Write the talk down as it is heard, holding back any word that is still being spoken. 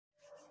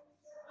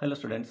Hello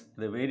students,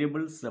 the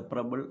variable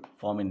separable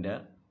form in the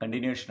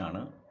continuation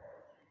ആണ്.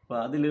 അപ്പോൾ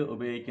അതിൽ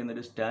ഉപയോഗിക്കുന്ന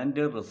ഒരു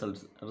സ്റ്റാൻഡേർഡ്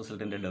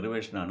റിസൾട്ടിൻ്റെ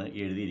ഡെറിവേഷനാണ്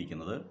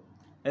എഴുതിയിരിക്കുന്നത്.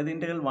 അതായത്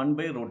ഇൻ്റഗ്രൽ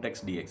 1/√x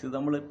dx. ഇത്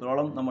നമ്മൾ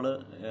പ്രോബ്ലം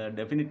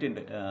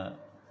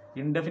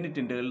ഇൻഡെഫിനിറ്റ്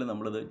ഇൻ്റഗ്രലിൽ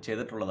നമ്മളിത്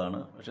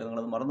ചെയ്തിട്ടുള്ളതാണ്. പക്ഷേ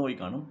നിങ്ങളത് മറന്നുപോയി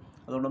കാണും.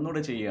 അതുകൊണ്ട്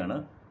ഒന്നുകൂടെ ചെയ്യുകയാണ്.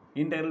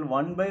 Integral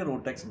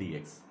 1/√x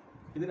dx.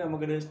 ഇത്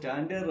നമുക്കൊരു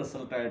സ്റ്റാൻഡേർഡ്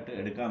റിസൾട്ടായിട്ട്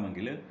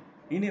എടുക്കാമെങ്കിൽ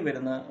ഇനി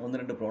വരുന്ന ഒന്ന്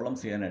രണ്ട്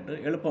പ്രോബ്ലംസ് ചെയ്യാനായിട്ട്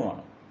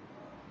എളുപ്പമാണ്.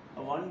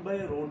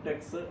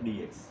 1/√x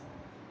dx.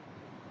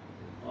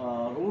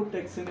 റൂട്ട്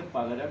എക്സിന്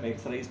പകരം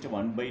എക്സ് റൈസ് ടു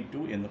 1/2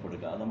 എന്ന്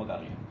കൊടുക്കുക, അത്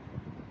നമുക്കറിയാം.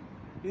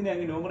 ഇതിനെ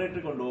അങ്ങ് ന്യൂമറേറ്റർ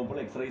കൊണ്ടുപോകുമ്പോൾ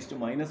എക്സ് റൈസ് ടു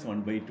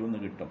 -1/2 എന്ന്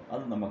കിട്ടും,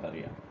 അത്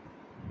നമുക്കറിയാം.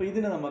 അപ്പോൾ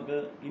ഇതിനെ നമുക്ക്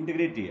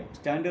ഇൻറ്റഗ്രേറ്റ് ചെയ്യാം.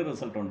 സ്റ്റാൻഡേർഡ്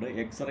റിസൾട്ട് ഉണ്ട്.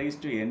 എക്സ് റൈസ്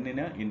ടു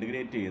എന്നിനെ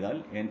ഇൻറ്റഗ്രേറ്റ് ചെയ്താൽ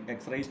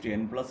എക്സ് റൈസ് ടു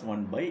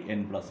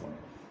n+1/n+1.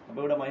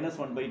 അപ്പോൾ ഇവിടെ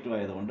 -1/2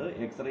 ആയതുകൊണ്ട്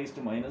X raise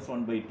to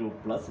 -1/2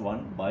 +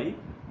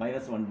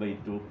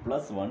 1/-1/2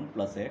 + 1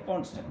 + A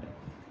constant.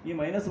 ഈ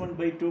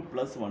 -1/2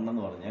 + 1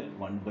 എന്ന് പറഞ്ഞാൽ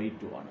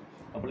 1/2 ആണ്.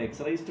 അപ്പോൾ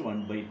എക്സ് റൈസ് ടു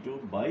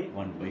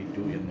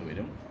 1/2/1/2 എന്ന്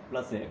വരും,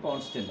 പ്ലസ് എ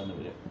കോൺസ്റ്റൻറ്റ് എന്ന്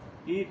വരും.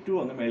 ഈ 2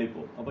 അങ്ങ് മേളിൽ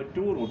പോകും. അപ്പോൾ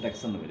 2√x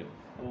എന്ന് വരും.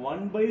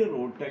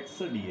 1/√x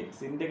dx,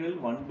 integral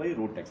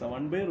 1/√x. ആ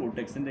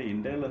 1/√xൻ്റെ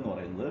ഇൻ്റഗ്രൽ എന്ന്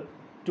പറയുന്നത്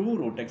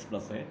 2√x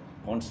 + എ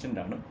കോൺസ്റ്റൻ്റ്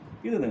ആണ്.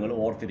 ഇത് നിങ്ങൾ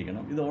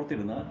ഓർത്തിരിക്കണം. ഇത്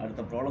ഓർത്തിരുന്ന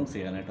അടുത്ത പ്രോബ്ലംസ്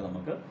ചെയ്യാനായിട്ട്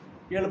നമുക്ക്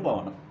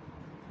എളുപ്പമാണ്.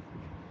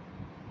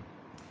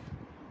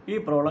 ഈ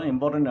പ്രോബ്ലം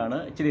ഇമ്പോർട്ടൻ്റ് ആണ്,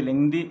 ഇച്ചിരി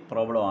ലെങ്തി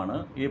പ്രോബ്ലമാണ്.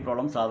 ഈ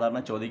പ്രോബ്ലം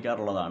സാധാരണ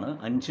ചോദിക്കാറുള്ളതാണ്.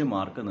 5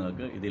 മാർക്ക്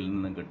നിങ്ങൾക്ക് ഇതിൽ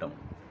നിന്നും കിട്ടും.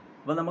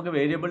 അപ്പോൾ നമുക്ക്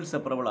വേരിയബിൾ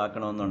സെപ്പറബിൾ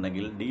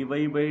ആക്കണമെന്നുണ്ടെങ്കിൽ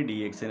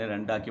dy/dxനെ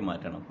 2 ആക്കി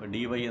മാറ്റണം.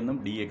 dy എന്നും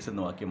dx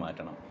എന്നും ആക്കി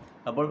മാറ്റണം.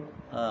 അപ്പോൾ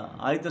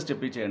ആദ്യത്തെ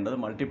സ്റ്റെപ്പിൽ ചെയ്യേണ്ടത്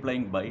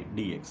മൾട്ടിപ്ലൈയിങ് ബൈ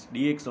dx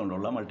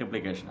കൊണ്ടുള്ള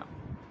മൾട്ടിപ്ലിക്കേഷനാണ്.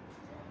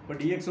 അപ്പോൾ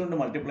dx കൊണ്ട്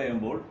മൾട്ടിപ്ലൈ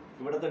ചെയ്യുമ്പോൾ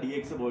ഇവിടുത്തെ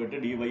dx പോയിട്ട്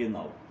dy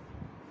എന്നാവും.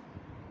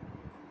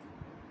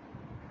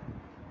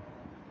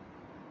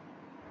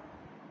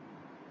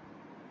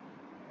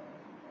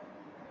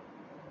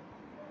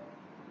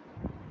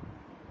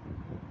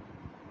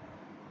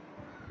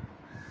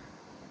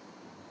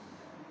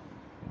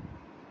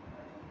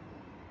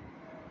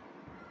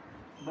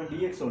 അപ്പോൾ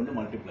dx കൊണ്ട്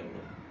മൾട്ടിപ്ലൈ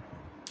ചെയ്യും.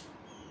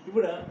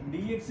 ഇവിടെ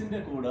dxൻ്റെ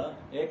കൂടെ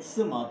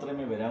എക്സ്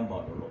മാത്രമേ വരാൻ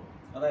പാടുള്ളൂ.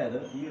 അതായത്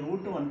ഈ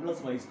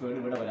 √1+y²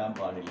 ഇവിടെ വരാൻ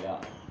പാടില്ല.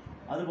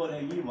 അതുപോലെ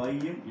ഈ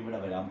വൈയും ഇവിടെ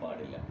വരാൻ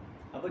പാടില്ല.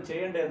 അപ്പോൾ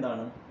ചെയ്യേണ്ടത്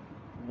എന്താണ്?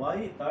 y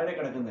താഴെ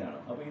കിടക്കുന്നതാണ്.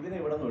 അപ്പോൾ ഇതിനെ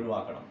ഇവിടെ നിന്ന്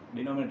ഒഴിവാക്കണം.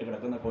 ഡിനോമിനേറ്റർ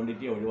കിടക്കുന്ന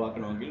ക്വാണ്ടിറ്റിയെ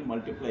ഒഴിവാക്കണമെങ്കിൽ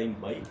മൾട്ടിപ്ലൈയിങ്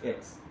ബൈ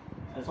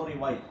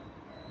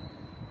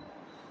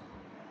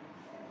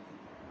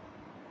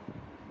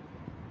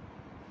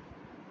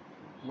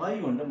y y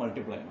കൊണ്ട്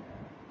മൾട്ടിപ്ലൈ ചെയ്യണം.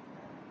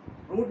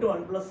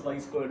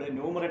 √1+y²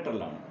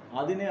 ന്യൂമറേറ്ററിലാണ്.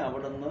 അതിനെ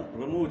അവിടെ നിന്ന്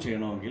റിമൂവ്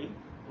ചെയ്യണമെങ്കിൽ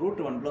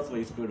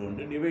 √1+y²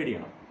 കൊണ്ട് ഡിവൈഡ്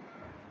ചെയ്യണം.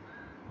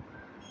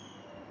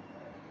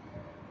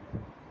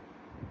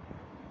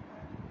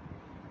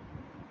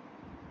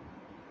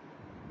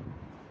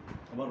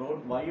 അപ്പോൾ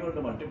y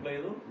കൊണ്ട് മൾട്ടിപ്ലൈ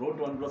ചെയ്തു,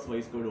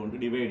 √1+y² കൊണ്ട്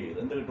ഡിവൈഡ് ചെയ്തു.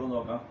 എന്ത് കിട്ടുമെന്ന്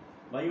നോക്കാം.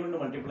 y കൊണ്ട്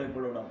മൾട്ടിപ്ലൈ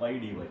ചെയ്യപ്പെടുന്ന y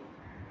dy,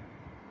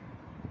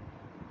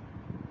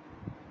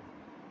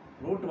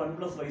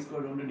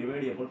 √1+y² കൊണ്ട്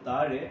ഡിവൈഡ് ചെയ്യപ്പോൾ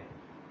താഴെ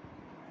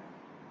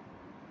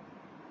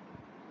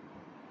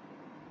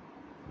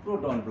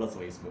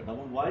 √1+y².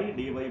 അപ്പോൾ y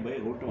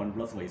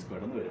dy/√1+y²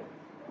 എന്ന് വരും.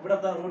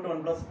 ഇവിടുത്തെ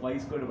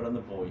 √1+y² ഇവിടെ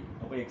നിന്ന് പോയി.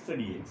 അപ്പോൾ x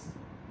dx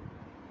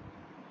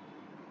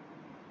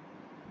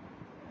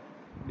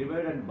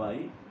divided by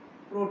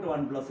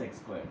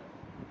 √1+x²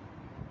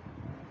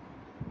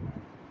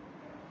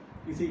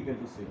 is equal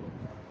to 0.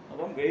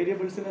 അപ്പം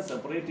വേരിയബിൾസിനെ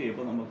സെപ്പറേറ്റ്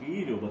ചെയ്യുമ്പോൾ നമുക്ക് ഈ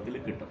രൂപത്തിൽ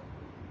കിട്ടും.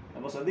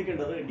 അപ്പോൾ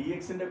ശ്രദ്ധിക്കേണ്ടത്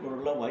dxൻ്റെ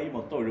കൂടെയുള്ള y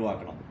മൊത്തം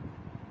ഒഴിവാക്കണം.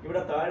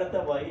 ഇവിടെ താഴത്തെ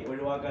y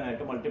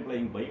ഒഴിവാക്കാനായിട്ട്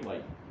മൾട്ടിപ്ലൈയിങ് ബൈ y,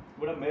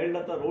 ഇവിടെ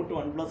മേളിലത്തെ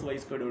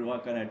 √1+y²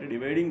 ഒഴിവാക്കാനായിട്ട്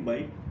ഡിവൈഡിങ് ബൈ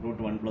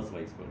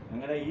 √1+y².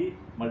 അങ്ങനെ ഈ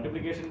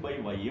multiplication by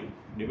വൈയും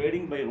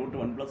dividing by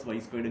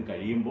 √1+y²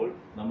 കഴിയുമ്പോൾ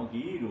നമുക്ക്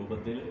ഈ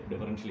രൂപത്തിൽ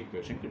ഡിഫറൻഷ്യൽ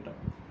ഇക്വേഷൻ കിട്ടും.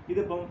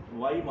 ഇതിപ്പം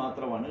y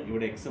മാത്രമാണ്,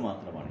 ഇവിടെ x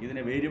മാത്രമാണ്.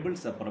 ഇതിനെ വേരിയബിൾ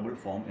സെപ്പറബിൾ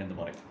ഫോം എന്ന്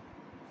പറയും.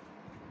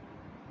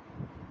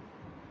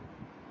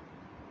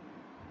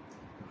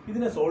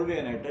 ഇതിനെ സോൾവ്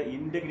ചെയ്യാനായിട്ട്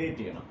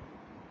ഇൻ്റഗ്രേറ്റ് ചെയ്യണം.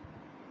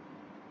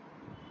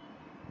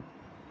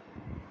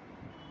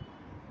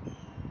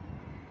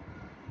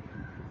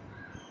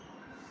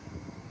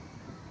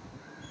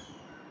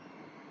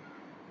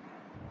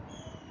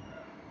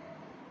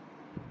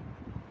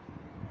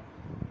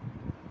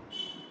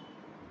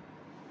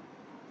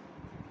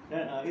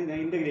 ഇതിനെ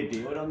ഇൻ്റഗ്രേറ്റ്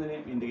ചെയ്യുക, ഓരോന്നിനെ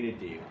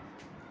ഇൻ്റഗ്രേറ്റ് ചെയ്യുക.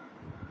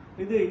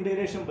 ഇത്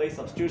ഇൻ്റഗ്രേഷൻ ബൈ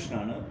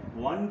സബ്സ്റ്റിറ്റ്യൂഷനാണ്.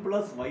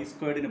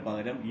 1+y²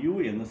 പകരം u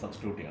എന്ന്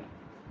സബ്സ്റ്റിറ്റ്യൂട്ട് ചെയ്യണം.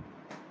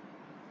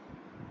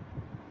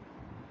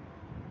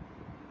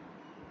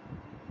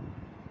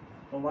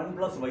 അപ്പോൾ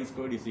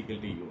 1+y² =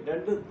 u.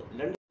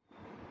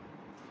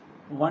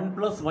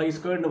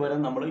 1+y² പകരം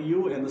നമ്മൾ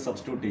u എന്ന്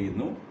സബ്സ്റ്റിറ്റ്യൂട്ട്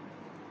ചെയ്യുന്നു.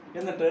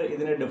 എന്നിട്ട്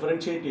ഇതിനെ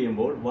ഡിഫറൻഷ്യേറ്റ്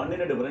ചെയ്യുമ്പോൾ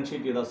 1നെ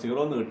ഡിഫറൻഷ്യേറ്റ് ചെയ്താൽ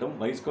 0 എന്ന് കിട്ടും.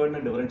 y²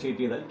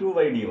 ഡിഫറൻഷ്യേറ്റ് ചെയ്താൽ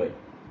 2y dy.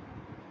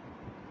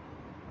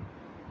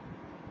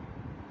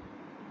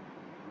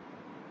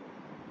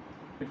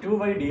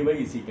 2y dy =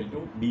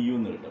 du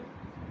എന്ന് കിട്ടും.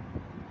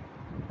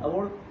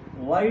 അപ്പോൾ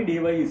y dy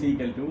 =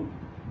 du/2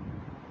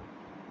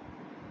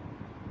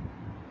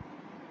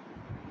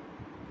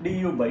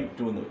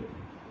 എന്ന് വരും.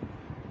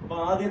 അപ്പോൾ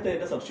ആദ്യത്തെ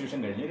സബ്സ്റ്റിറ്റ്യൂഷൻ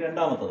കഴിഞ്ഞ്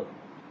രണ്ടാമത്തത്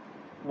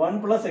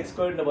 1 പ്ലസ് എക്സ്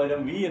സ്ക്വയറിന്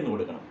പകരം വി എന്ന്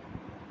കൊടുക്കണം.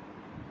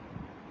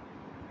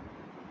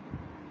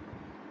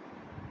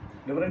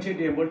 ഡിഫറൻഷ്യേറ്റ്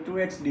ചെയ്യുമ്പോൾ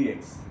 2x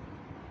dx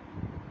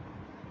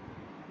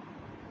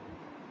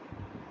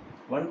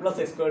 1 പ്ലസ്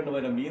എക്സ് സ്ക്വയറിന്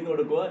പകരം വി എന്ന്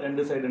കൊടുക്കുക.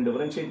 രണ്ട് സൈഡും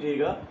ഡിഫറൻഷ്യേറ്റ്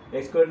ചെയ്യുക.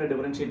 എക്സ് സ്ക്വയറിനെ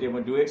ഡിഫറൻഷ്യേറ്റ്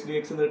ചെയ്യുമ്പോൾ 2x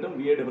dx എന്ന് കിട്ടും.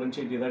 വിയെ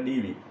ഡിഫറൻഷ്യേറ്റ് ചെയ്താൽ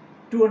dv.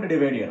 2 കൊണ്ട്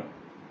ഡിവൈഡ് ചെയ്യണം.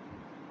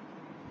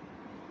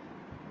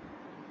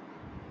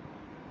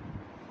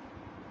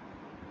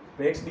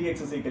 x dx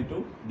is equal to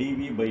dv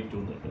by 2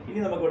 എന്ന് കിട്ടും. ഇനി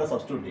നമുക്ക് ഇവിടെ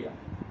സബ്സ്റ്റിറ്റ്യൂട്ട് ചെയ്യാം.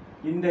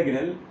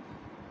 ഇന്റഗ്രൽ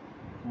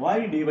y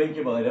dy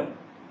ക്ക് പകരം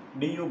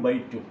du by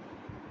 2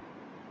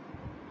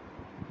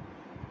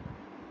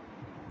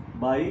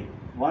 by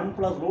 1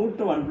 plus root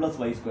 1 plus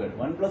y squared.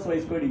 1 plus y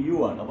squared u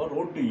ആണ്. അപ്പോൾ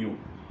root to u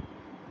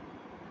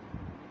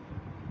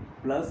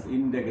plus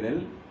integral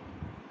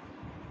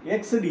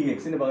x dx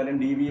ന് പകരം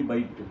dv by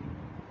 2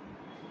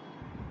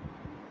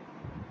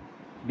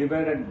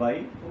 divided by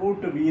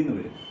root v എന്ന്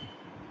വരും.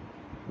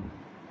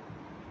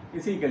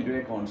 is equal to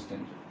a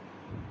constant.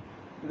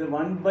 ഇത്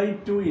 1 by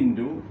 2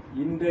 into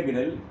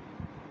integral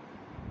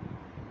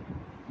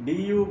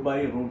du by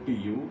root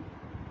u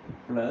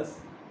plus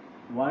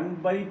 1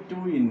 by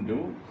 2 into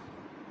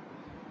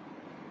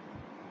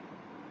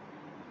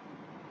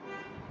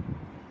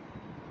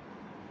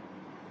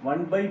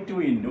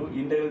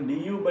integral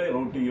du by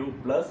root u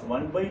plus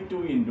 1 by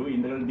 2 into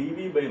integral dv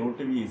by root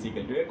v is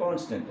equal to a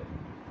constant.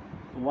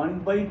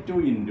 1 by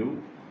 2 into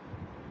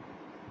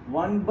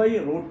 1 by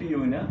root u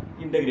നെ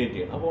integrate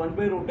ചെയ്യണം. അപ്പോൾ 1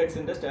 by root x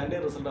ൻ്റെ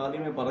standard result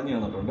ആദ്യമേ പറഞ്ഞു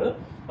തന്നിട്ടുണ്ട്.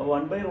 അപ്പോൾ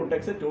 1 by root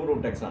x 2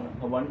 root x ആണ്.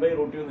 അപ്പോൾ 1 by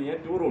root u എന്ന് പറഞ്ഞാൽ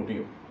 2 root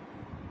u.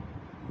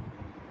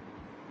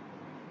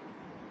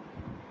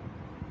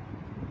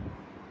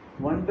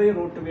 1 by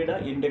root v യുടെ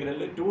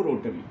integral 2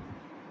 root v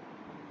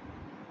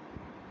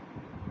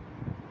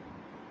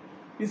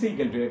is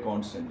equal to a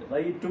constant.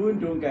 ഈ 2 ഉം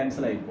 2 ഉം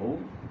ക്യാൻസൽ ആയി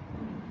പോകും.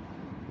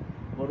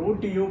 അപ്പോൾ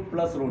root u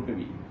plus root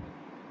v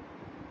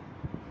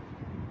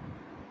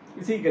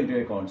is equal to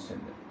a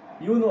constant.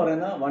 u എന്ന്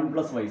പറയുന്ന 1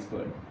 plus y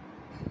squared.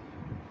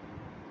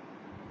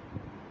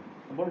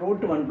 അപ്പോൾ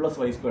root 1 plus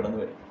y squared എന്ന്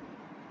വരും.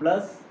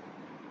 പ്ലസ്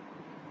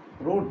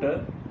റൂട്ട്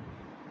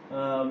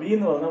v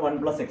എന്ന് പറയുന്ന 1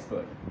 plus x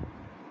squared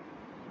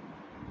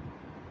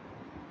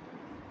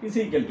is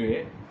equal to a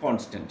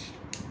constant.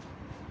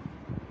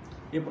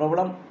 ഈ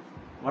പ്രോബ്ലം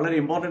വളരെ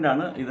ഇമ്പോർട്ടൻ്റ്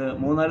ആണ്. ഇത്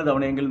 3-4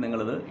 തവണയെങ്കിലും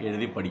നിങ്ങളിത്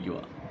എഴുതി പഠിക്കുക.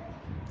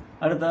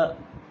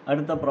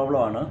 അടുത്ത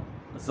പ്രോബ്ലമാണ്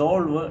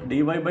solve dy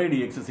by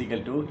dx is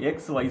equal to x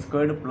y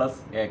squared plus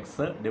x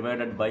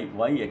divided by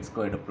y x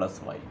squared plus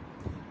y.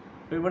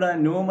 അപ്പോൾ ഇവിടെ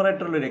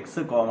ന്യൂമറേറ്ററിൽ x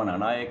കോമൺ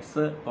ആണ്. ആ x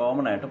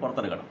കോമൺ ആയിട്ട്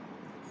പുറത്തെടുക്കണം.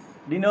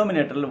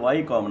 ഡിനോമിനേറ്ററിൽ y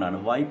കോമൺ ആണ്.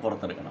 y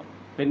പുറത്തെടുക്കണം.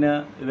 പിന്നെ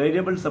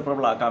വേരിയബിൾ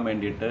സെപ്പറബിൾ ആക്കാൻ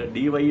വേണ്ടിയിട്ട്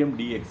dy-യും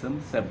dx-ഉം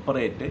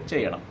സെപ്പറേറ്റ്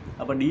ചെയ്യണം.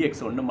 അപ്പോൾ dx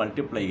കൊണ്ട്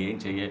മൾട്ടിപ്ലൈ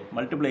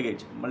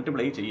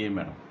ചെയ്യുകയും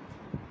വേണം.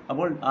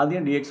 അപ്പോൾ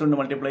ആദ്യം dx കൊണ്ട്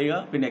മൾട്ടിപ്ലൈ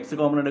ചെയ്യുക, പിന്നെ x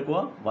കോമൺ എടുക്കുക,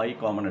 y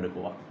കോമൺ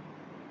എടുക്കുക.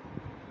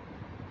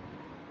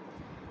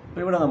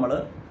 അപ്പോൾ ഇവിടെ നമ്മൾ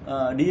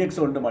dx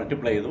കൊണ്ട്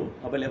മൾട്ടിപ്ലൈ ചെയ്തു.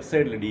 അപ്പോൾ ലെഫ്റ്റ്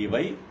സൈഡിൽ dy,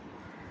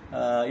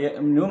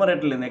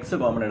 ന്യൂമറേറ്ററിൽ നിന്ന് x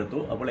കോമൺ എടുത്തു.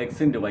 അപ്പോൾ x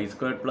into y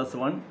squared plus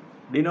 1,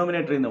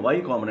 ഡിനോമിനേറ്ററിൽ നിന്ന് y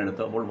കോമൺ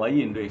എടുത്തു. അപ്പോൾ y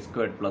into x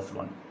squared plus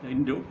 1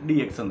 into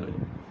dx എന്ന്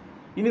വരും.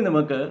 ഇനി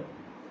നമുക്ക്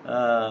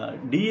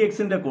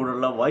dx-ൻ്റെ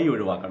കൂടെയുള്ള y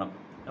ഒഴിവാക്കണം.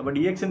 അപ്പോൾ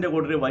dx-ൻ്റെ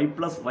കൂടെ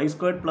y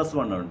സ്ക്വയർഡ് പ്ലസ്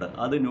 1 ഉണ്ട്.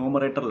 അത്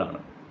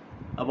ന്യൂമറേറ്ററിലാണ്.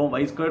 അപ്പോൾ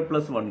y സ്ക്വയർഡ്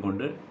പ്ലസ് 1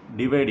 കൊണ്ട്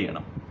ഡിവൈഡ്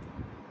ചെയ്യണം.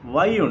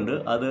 y ഉണ്ട്,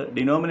 അത്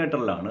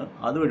ഡിനോമിനേറ്ററിലാണ്.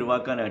 അത്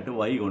ഒഴിവാക്കാനായിട്ട്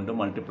y കൊണ്ട്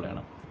മൾട്ടിപ്ലൈ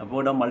ചെയ്യണം. അപ്പോൾ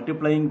ഇവിടെ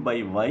multiplying by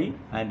y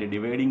and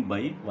dividing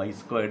by y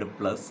squared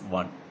plus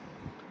 1.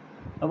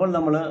 അപ്പോൾ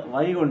നമ്മൾ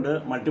y കൊണ്ട്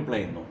മൾട്ടിപ്ലൈ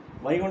ചെയ്യുന്നു.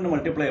 y കൊണ്ട്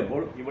മൾട്ടിപ്ലൈ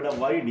ചെയ്യുമ്പോൾ ഇവിടെ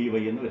y dy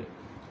എന്ന് വരും.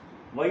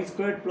 y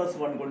സ്ക്വയർഡ് പ്ലസ്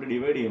 1 കൊണ്ട്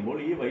ഡിവൈഡ് ചെയ്യുമ്പോൾ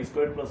ഈ y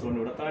സ്ക്വയർഡ് പ്ലസ് 1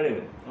 ഇവിടെ താഴെ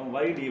വരും. അപ്പോൾ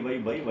y dy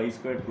by y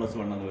squared plus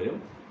 1 എന്ന് വരും.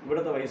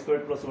 ഇവിടുത്തെ y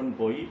സ്ക്വയർഡ് പ്ലസ് 1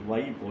 പോയി,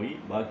 y പോയി,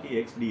 ബാക്കി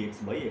x dx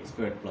by x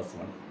squared plus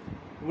 1.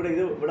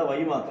 ഇവിടെ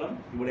y മാത്രം,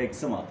 ഇവിടെ x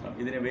മാത്രം.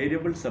 ഇതിനെ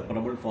വേരിയബിൾ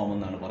സെപ്പറബിൾ ഫോം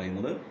എന്നാണ്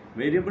പറയുന്നത്.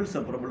 വേരിയബിൾ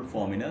സെപ്പറബിൾ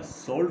ഫോമിനെ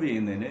സോൾവ്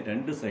ചെയ്യുന്നതിന്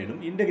രണ്ട് സൈഡും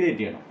ഇൻ്റഗ്രേറ്റ്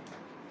ചെയ്യണം.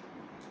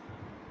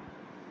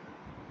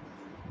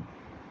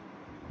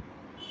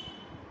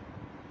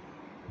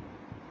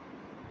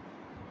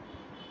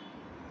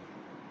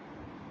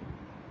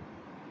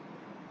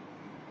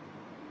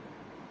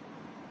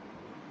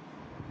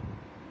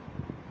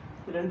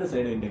 രണ്ട്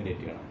സൈഡും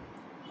ഇൻ്റഗ്രേറ്റ് ചെയ്യണം.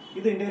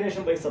 ഇത്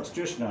ഇൻ്റഗ്രേഷൻ ബൈ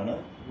സബ്സ്റ്റിറ്റ്യൂഷൻ ആണ്.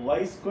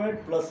 y സ്ക്വയർഡ്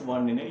പ്ലസ്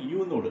 1-ന് u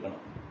എന്ന് കൊടുക്കണം.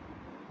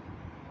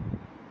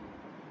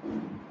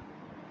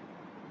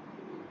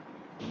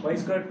 y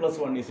squared plus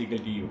 1 is equal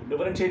to u.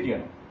 Differentiate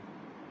ചെയ്യണം.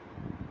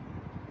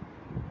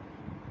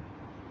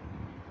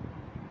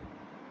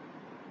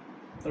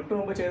 തൊട്ട്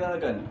മുമ്പ് ചെയ്ത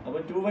കണക്കാൻ. അപ്പോൾ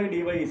 2y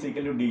dy is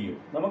equal to du.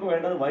 നമുക്ക്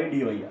വേണ്ടത് y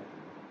dy ആണ്.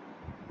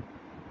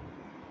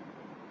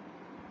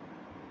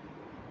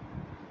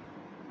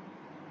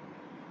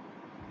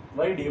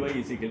 y dy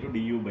is equal to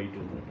du by 2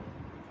 എന്ന് കിട്ടും.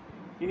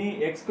 ഇനി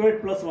x സ്ക്വയർഡ്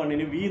പ്ലസ്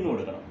 1-ന് v എന്ന്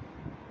കൊടുക്കണം.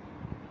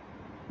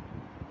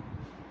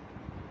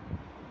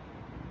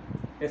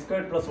 x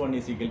squared plus 1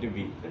 is equal to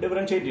v.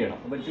 Differentiate ചെയ്യണം.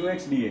 അപ്പോൾ 2x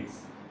dx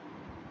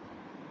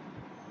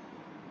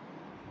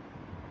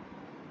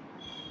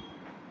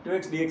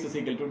 2x dx is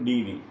equal to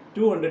dv.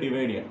 2 കൊണ്ട്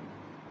ഡിവൈഡ് ചെയ്യണം.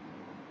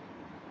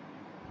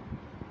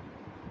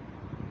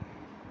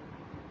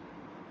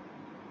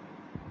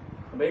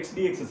 അപ്പോൾ X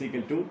D X is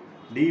equal to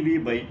D V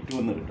by two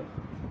എന്ന് കിട്ടും.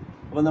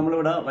 അപ്പോൾ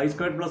നമ്മളിവിടെ വൈ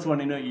സ്ക്വയർഡ് പ്ലസ്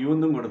വണ്ണിന് യു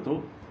എന്നും കൊടുത്തു,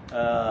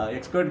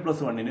 എക്സ് സ്ക്വയർഡ്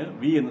പ്ലസ് വണ്ണിന്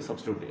വി എന്ന്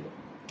സബ്സ്റ്റിറ്റ്യൂട്ട് ചെയ്തു.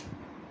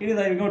 ഇനി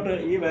ഇങ്ങോട്ട്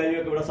ഈ വാല്യൂ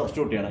ഒക്കെ ഇവിടെ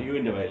സബ്സ്റ്റിറ്റ്യൂട്ട് ചെയ്യണം,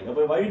 യുവിൻ്റെ വാല്യൂ.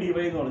 അപ്പോൾ വൈ ഡി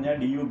വൈ എന്ന് പറഞ്ഞാൽ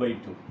D U by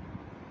two,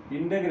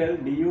 integral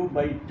D U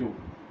by two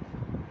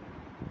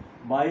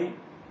by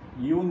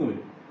U എന്ന്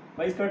വരും.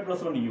 Y squared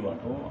plus one U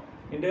ആണ്. അപ്പോൾ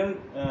ഇൻ്റഗ്രൽ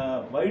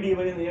വൈ ഡി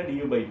വൈ എന്ന് പറഞ്ഞാൽ ഡി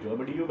യു ബൈ ടു,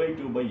 അപ്പോൾ D U by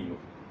two by U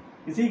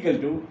is equal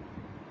to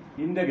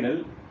integral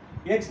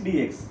X D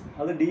X,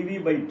 അത് D V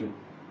by two,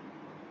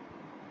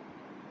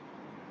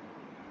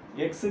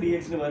 X D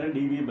എക്സിന് പകരം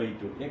D V by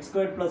two, X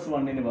squared plus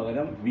വണ്ണിന്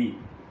പകരം V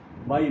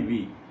by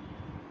V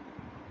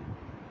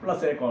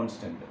plus A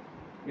constant.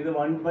 ഇത്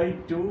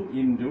 1/2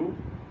 into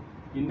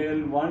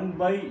integral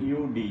 1/u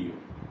D U.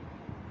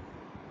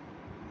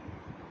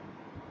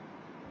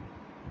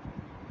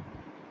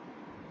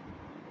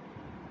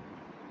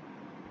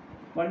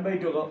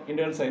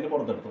 Integral sign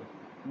പുറത്തെടുത്തു.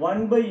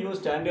 1/u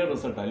standard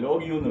റിസൾട്ടാണ്,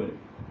 log U എന്ന് വരും.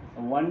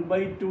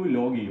 1/2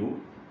 log U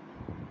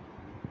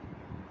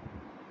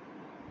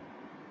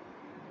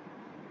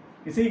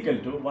is equal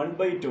to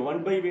 1/2,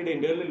 1/vയുടെ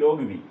integral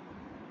log V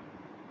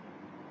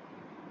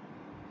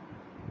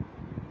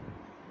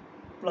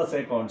plus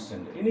A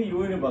constant. ഇനി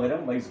യുവിന്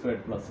പകരം Y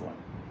squared plus one.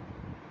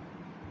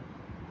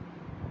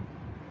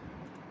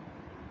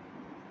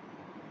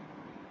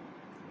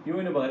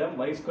 യുവിന് പകരം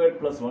Y squared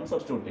plus one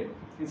substitute ചെയ്തു.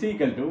 Is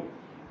equal to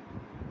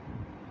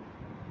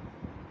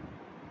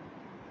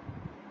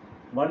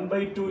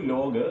 1/2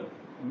 log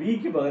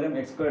വിക്ക് പകരം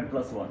X squared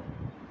plus one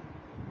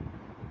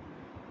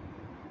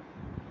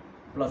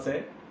plus A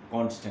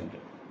constant.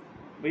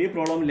 അപ്പോൾ ഈ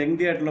problem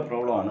lengthy ആയിട്ടുള്ള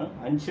പ്രോബ്ലമാണ്,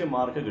 5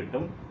 mark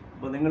കിട്ടും.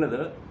 അപ്പോൾ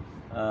നിങ്ങളിത്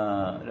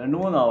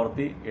 2-3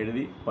 ആവർത്തി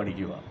എഴുതി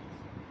പഠിക്കുക.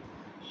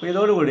 അപ്പോൾ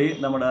ഇതോടുകൂടി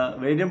നമ്മുടെ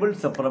വേരിയബിൾ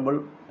സെപ്പറബിൾ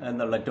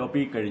എന്നുള്ള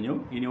ടോപ്പിക് കഴിഞ്ഞു.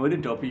 ഇനി ഒരു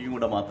ടോപ്പിക്കും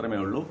കൂടെ മാത്രമേ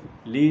ഉള്ളൂ,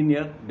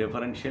 ലീനിയർ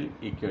ഡിഫറൻഷ്യൽ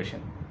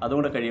ഇക്വേഷൻ.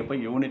 അതുകൂടെ കഴിയുമ്പോൾ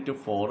യൂണിറ്റ്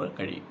 4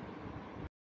 കഴിയും.